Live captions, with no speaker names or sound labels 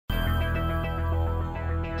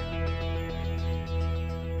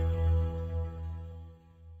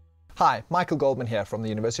Hi, Michael Goldman here from the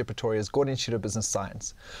University of Pretoria's Gordon Institute of Business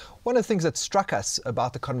Science. One of the things that struck us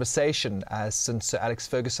about the conversation since Sir Alex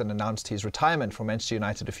Ferguson announced his retirement from Manchester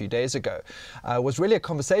United a few days ago was really a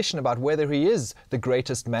conversation about whether he is the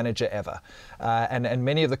greatest manager ever. And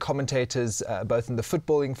many of the commentators, both in the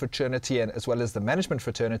footballing fraternity and as well as the management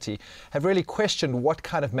fraternity, have really questioned what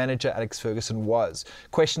kind of manager Alex Ferguson was.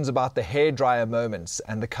 Questions about the hairdryer moments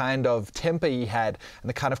and the kind of temper he had and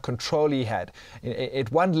the kind of control he had.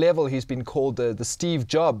 At one level, he's been called the Steve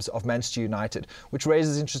Jobs of Manchester United, which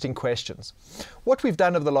raises interesting questions. What we've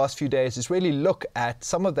done over the last few days is really look at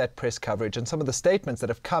some of that press coverage and some of the statements that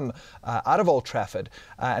have come out of Old Trafford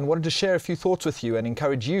and wanted to share a few thoughts with you and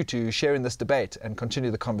encourage you to share in this debate and continue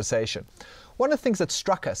the conversation. One of the things that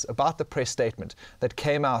struck us about the press statement that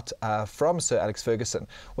came out from Sir Alex Ferguson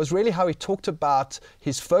was really how he talked about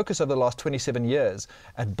his focus over the last 27 years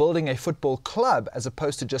at building a football club as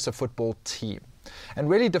opposed to just a football team, and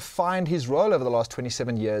really defined his role over the last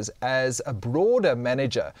 27 years as a broader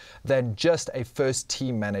manager than just a first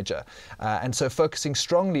team manager. And so focusing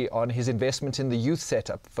strongly on his investment in the youth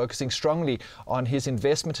setup, focusing strongly on his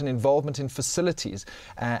investment and involvement in facilities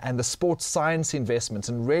and the sports science investments,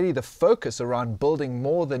 and really the focus around building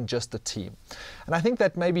more than just a team. And I think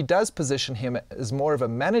that maybe does position him as more of a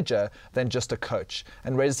manager than just a coach,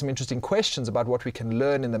 and raises some interesting questions about what we can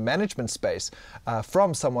learn in the management space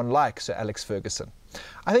from someone like Sir Alex Ferguson.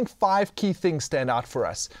 I think 5 key things stand out for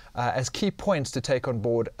us as key points to take on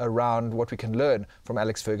board around what we can learn from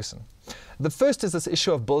Alex Ferguson. The first is this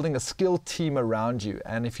issue of building a skilled team around you.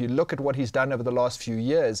 And if you look at what he's done over the last few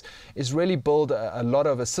years, is really build a lot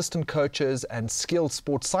of assistant coaches and skilled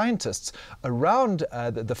sports scientists around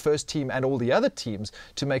the first team and all the other teams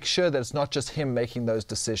to make sure that it's not just him making those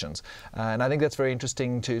decisions. And I think that's very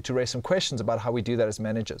interesting to raise some questions about how we do that as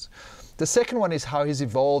managers. The second one is how he's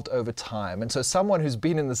evolved over time. And so someone who's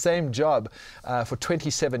been in the same job for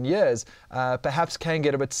 27 years perhaps can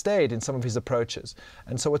get a bit staid in some of his approaches.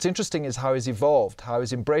 And so what's interesting is how he's evolved, how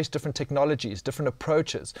he's embraced different technologies, different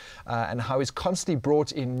approaches, and how he's constantly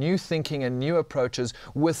brought in new thinking and new approaches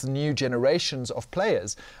with new generations of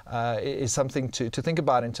players is something to think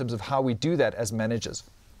about in terms of how we do that as managers.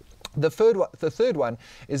 The third one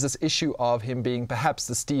is this issue of him being perhaps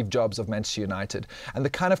the Steve Jobs of Manchester United, and the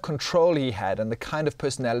kind of control he had and the kind of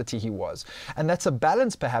personality he was. And that's a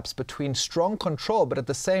balance perhaps between strong control, but at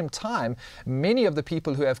the same time, many of the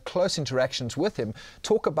people who have close interactions with him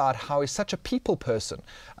talk about how he's such a people person.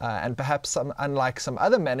 And perhaps unlike some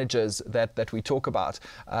other managers that we talk about,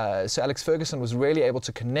 Sir Alex Ferguson was really able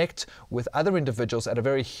to connect with other individuals at a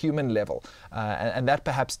very human level. And that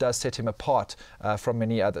perhaps does set him apart from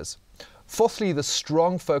many others. Fourthly, the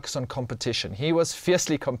strong focus on competition. He was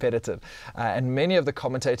fiercely competitive, and many of the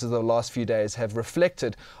commentators of the last few days have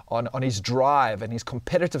reflected on his drive and his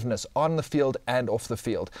competitiveness on the field and off the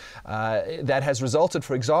field. That has resulted,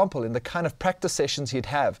 for example, in the kind of practice sessions he'd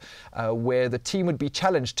have where the team would be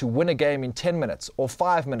challenged to win a game in 10 minutes or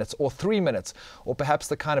 5 minutes or 3 minutes, or perhaps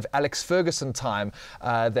the kind of Alex Ferguson time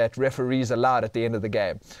that referees allowed at the end of the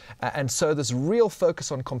game. And so this real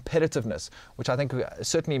focus on competitiveness, which I think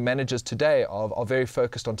certainly managers today are very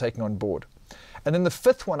focused on taking on board. And then the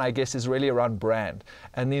fifth one, I guess, is really around brand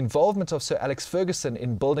and the involvement of Sir Alex Ferguson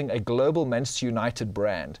in building a global Manchester United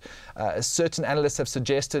brand. Certain analysts have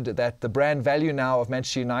suggested that the brand value now of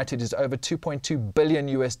Manchester United is over $2.2 billion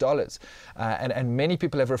US. And many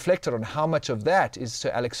people have reflected on how much of that is Sir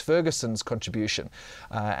Alex Ferguson's contribution.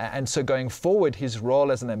 And so going forward, his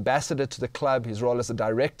role as an ambassador to the club, his role as a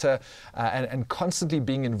director, and constantly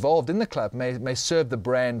being involved in the club may serve the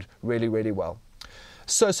brand really, really well.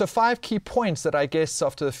 So 5 key points that I guess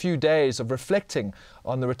after a few days of reflecting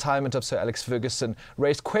on the retirement of Sir Alex Ferguson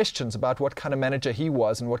raised questions about what kind of manager he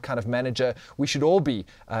was and what kind of manager we should all be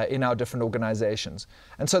in our different organizations.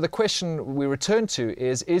 And so the question we return to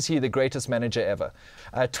is he the greatest manager ever?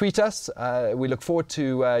 Tweet us. We look forward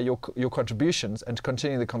to your contributions and to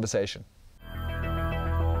continue the conversation.